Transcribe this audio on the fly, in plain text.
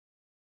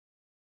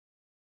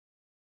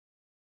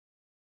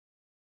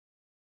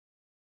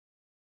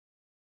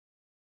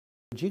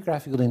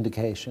Geographical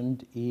indication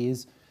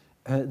is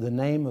the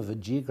name of a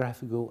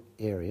geographical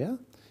area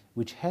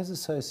which has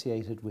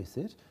associated with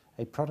it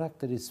a product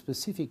that is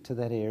specific to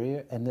that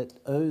area and that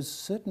owes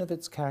certain of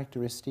its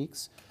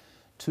characteristics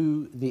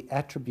to the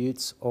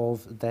attributes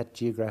of that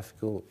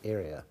geographical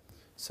area.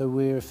 So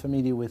we're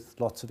familiar with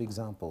lots of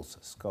examples.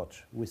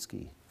 Scotch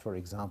whisky, for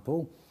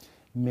example.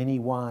 Many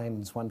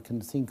wines one can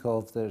think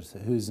of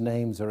whose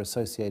names are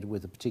associated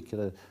with a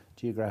particular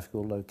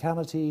geographical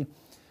locality.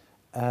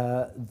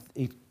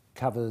 It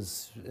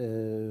covers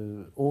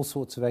all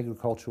sorts of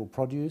agricultural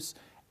produce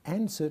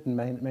and certain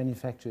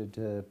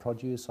manufactured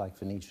produce like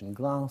Venetian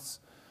glass,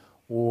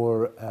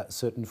 or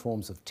certain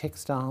forms of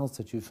textiles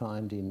that you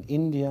find in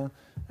India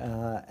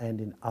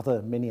and in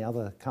many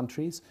other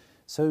countries.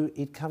 So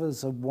it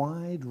covers a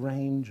wide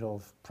range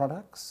of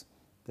products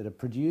that are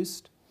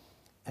produced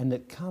and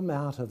that come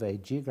out of a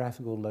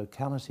geographical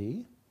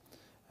locality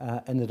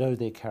and that owe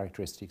their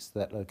characteristics to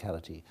that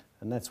locality.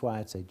 And that's why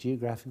it's a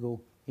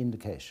geographical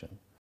indication.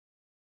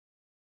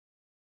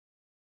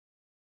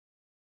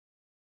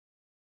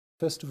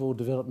 First of all,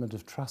 development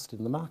of trust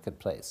in the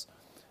marketplace.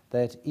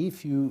 That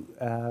if you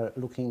are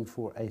looking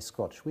for a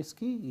Scotch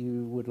whisky,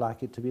 you would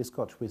like it to be a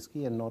Scotch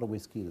whisky and not a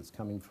whisky that's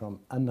coming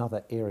from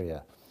another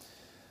area.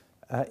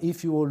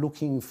 If you're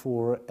looking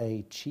for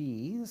a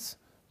cheese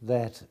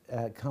that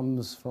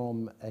comes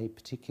from a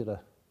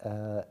particular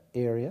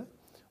area,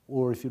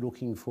 or if you're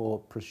looking for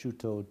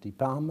prosciutto di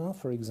Parma,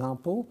 for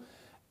example,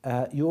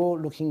 you're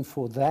looking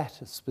for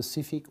that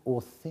specific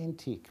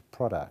authentic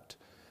product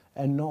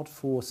and not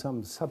for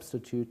some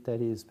substitute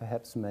that is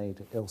perhaps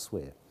made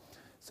elsewhere.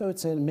 So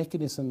it's a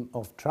mechanism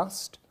of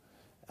trust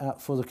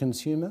for the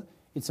consumer.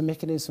 It's a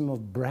mechanism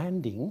of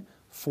branding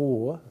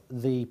for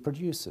the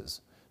producers.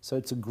 So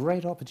it's a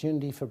great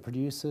opportunity for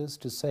producers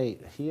to say,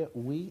 here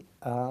we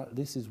are,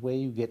 this is where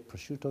you get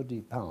prosciutto di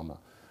Parma,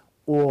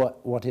 or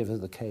whatever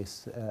the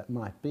case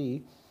might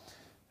be.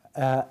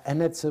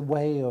 And it's a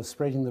way of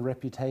spreading the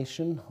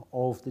reputation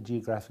of the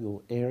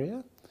geographical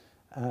area.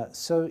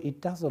 So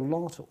it does a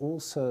lot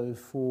also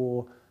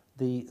for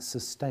the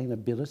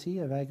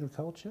sustainability of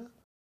agriculture.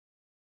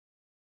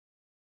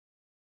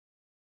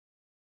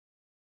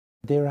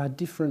 There are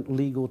different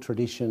legal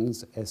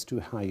traditions as to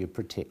how you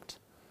protect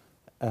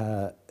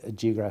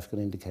geographical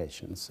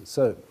indications.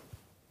 So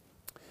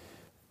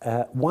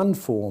one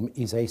form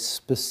is a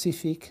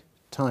specific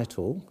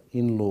title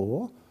in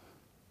law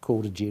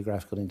called a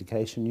geographical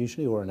indication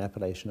usually, or an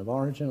appellation of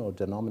origin or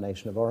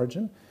denomination of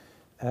origin,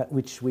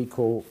 which we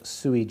call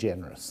sui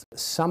generis.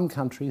 Some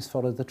countries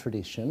follow the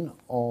tradition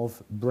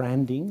of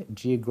branding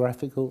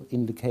geographical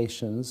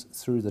indications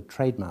through the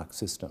trademark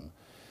system.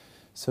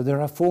 So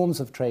there are forms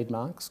of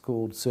trademarks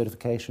called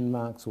certification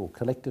marks or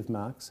collective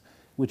marks,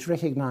 which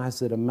recognize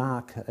that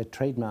a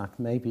trademark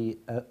may be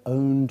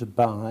owned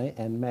by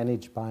and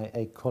managed by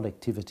a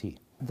collectivity.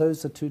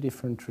 Those are two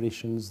different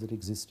traditions that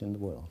exist in the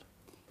world.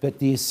 But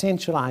the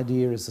essential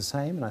idea is the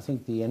same, and I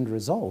think the end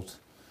result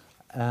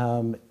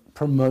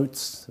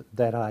promotes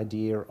that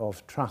idea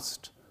of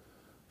trust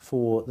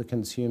for the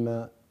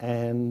consumer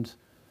and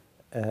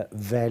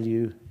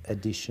value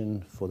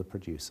addition for the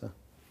producer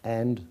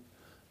and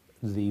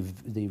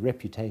the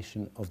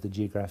reputation of the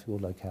geographical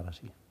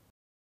locality.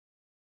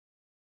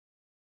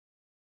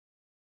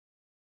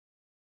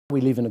 We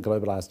live in a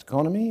globalized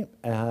economy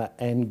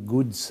and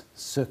goods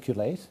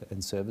circulate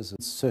and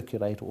services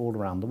circulate all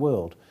around the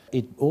world.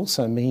 It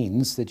also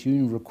means that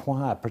you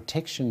require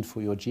protection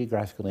for your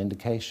geographical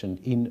indication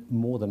in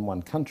more than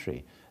one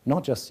country,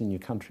 not just in your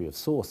country of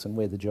source and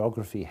where the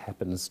geography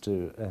happens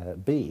to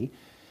be,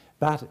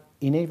 but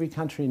in every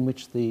country in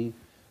which the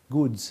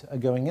goods are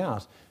going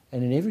out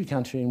and in every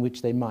country in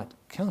which they might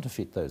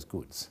counterfeit those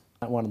goods.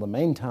 One of the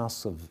main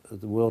tasks of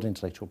the World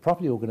Intellectual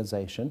Property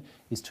Organization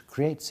is to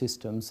create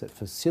systems that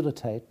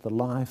facilitate the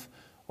life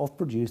of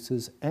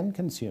producers and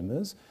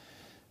consumers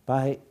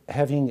by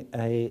having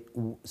a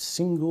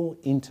single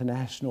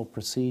international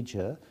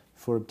procedure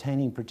for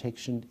obtaining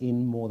protection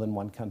in more than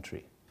one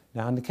country.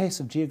 Now, in the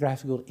case of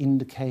geographical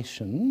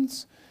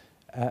indications,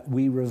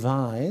 we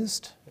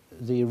revised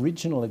the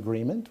original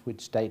agreement,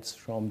 which dates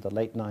from the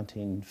late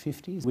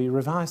 1950s. We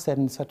revised that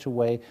in such a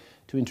way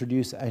to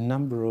introduce a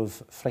number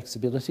of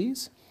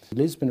flexibilities.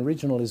 The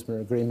original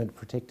Lisbon agreement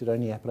protected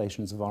only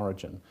appellations of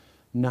origin.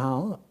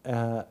 Now,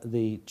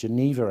 the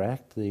Geneva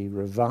Act, the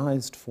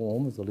revised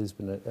form of the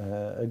Lisbon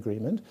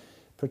agreement,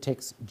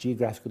 protects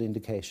geographical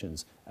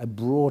indications, a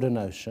broader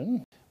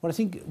notion. Well, I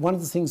think one of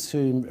the things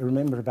to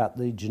remember about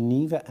the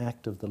Geneva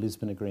Act of the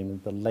Lisbon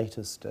Agreement, the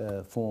latest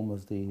form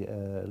of the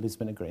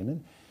Lisbon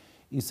Agreement,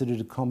 is that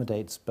it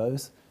accommodates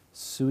both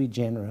sui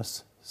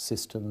generis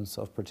systems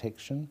of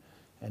protection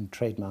and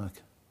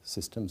trademark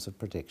systems of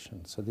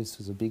protection. So this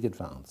was a big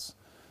advance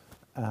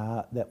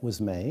that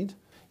was made.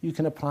 You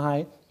can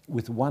apply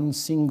with one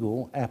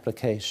single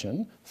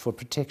application for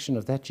protection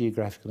of that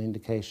geographical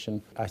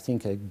indication. I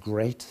think a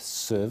great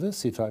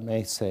service, if I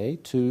may say,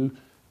 to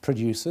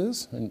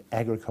producers and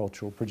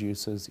agricultural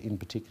producers in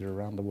particular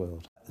around the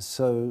world.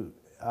 So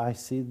I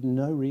see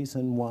no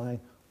reason why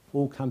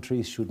all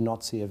countries should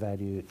not see a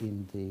value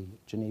in the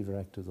Geneva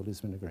Act of the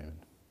Lisbon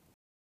Agreement.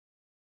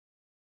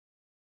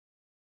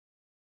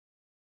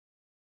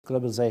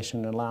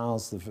 Globalization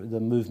allows the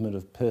movement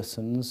of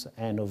persons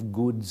and of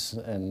goods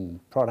and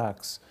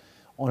products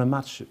on a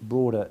much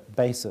broader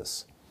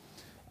basis.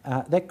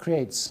 That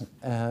creates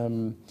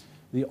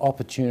the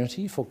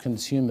opportunity for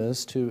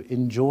consumers to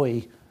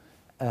enjoy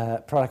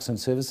products and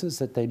services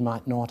that they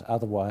might not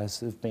otherwise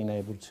have been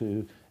able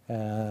to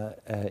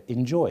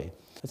enjoy.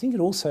 I think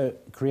it also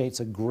creates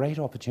a great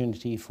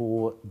opportunity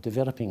for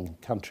developing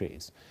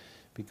countries,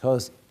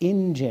 because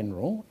in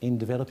general, in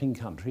developing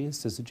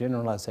countries, as a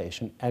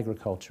generalisation,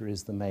 agriculture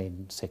is the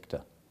main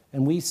sector.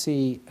 And we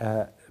see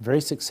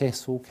very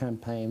successful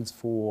campaigns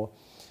for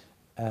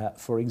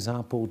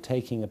example,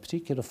 taking a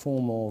particular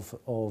form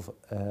of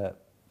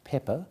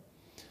pepper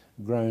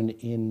grown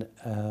in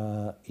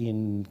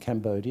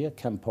Cambodia,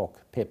 Kampok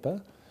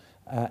pepper,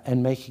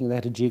 and making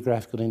that a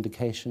geographical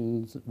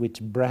indication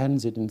which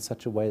brands it in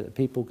such a way that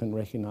people can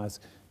recognise,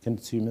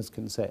 consumers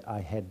can say, I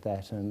had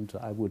that and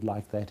I would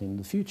like that in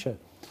the future.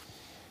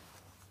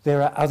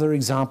 There are other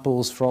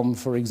examples from,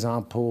 for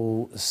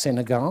example,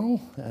 Senegal,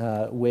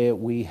 where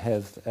we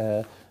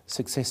have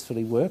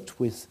successfully worked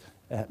with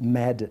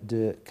Mad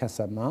de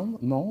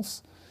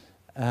Casamance,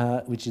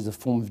 which is a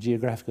form of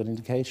geographical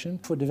indication.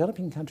 For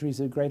developing countries,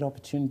 there are great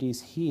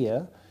opportunities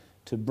here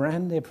to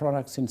brand their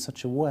products in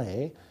such a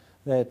way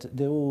that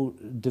they will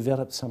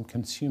develop some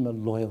consumer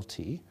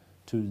loyalty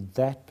to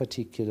that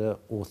particular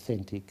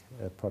authentic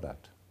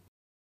product.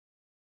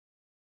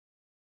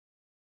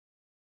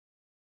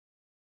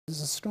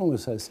 There's a strong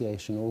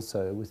association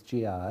also with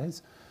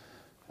GIs,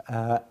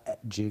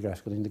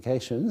 geographical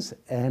indications,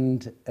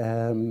 and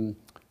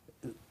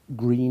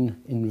green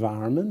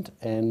environment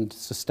and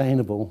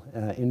sustainable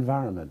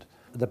environment.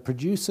 The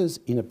producers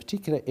in a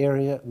particular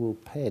area will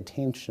pay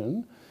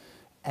attention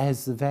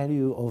as the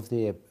value of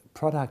their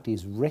product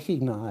is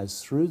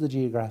recognised through the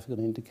geographical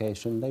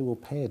indication. They will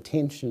pay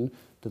attention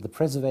to the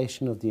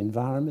preservation of the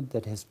environment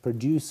that has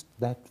produced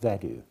that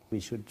value. We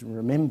should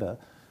remember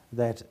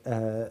that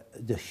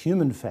the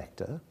human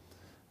factor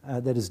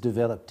that is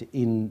developed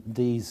in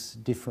these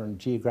different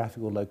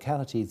geographical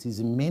localities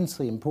is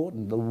immensely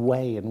important. The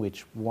way in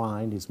which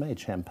wine is made,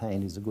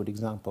 champagne is a good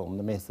example, and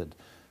the method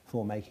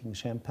for making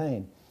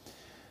champagne.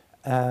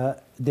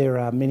 There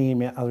are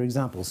many other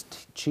examples,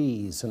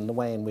 cheese and the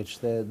way in which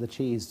the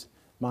cheese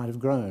might have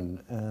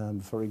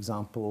grown. For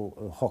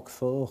example,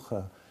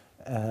 Roquefort,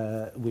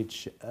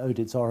 which owed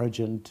its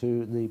origin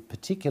to the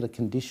particular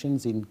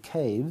conditions in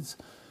caves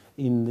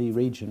in the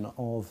region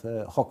of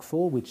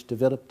Roquefort, which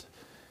developed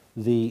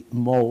the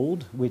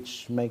mould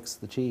which makes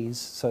the cheese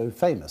so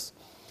famous.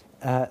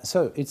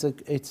 So it's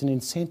an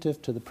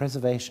incentive to the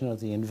preservation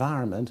of the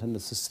environment and the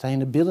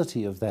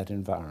sustainability of that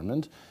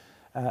environment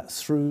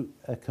through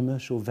a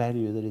commercial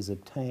value that is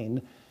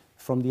obtained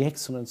from the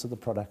excellence of the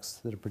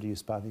products that are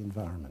produced by the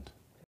environment.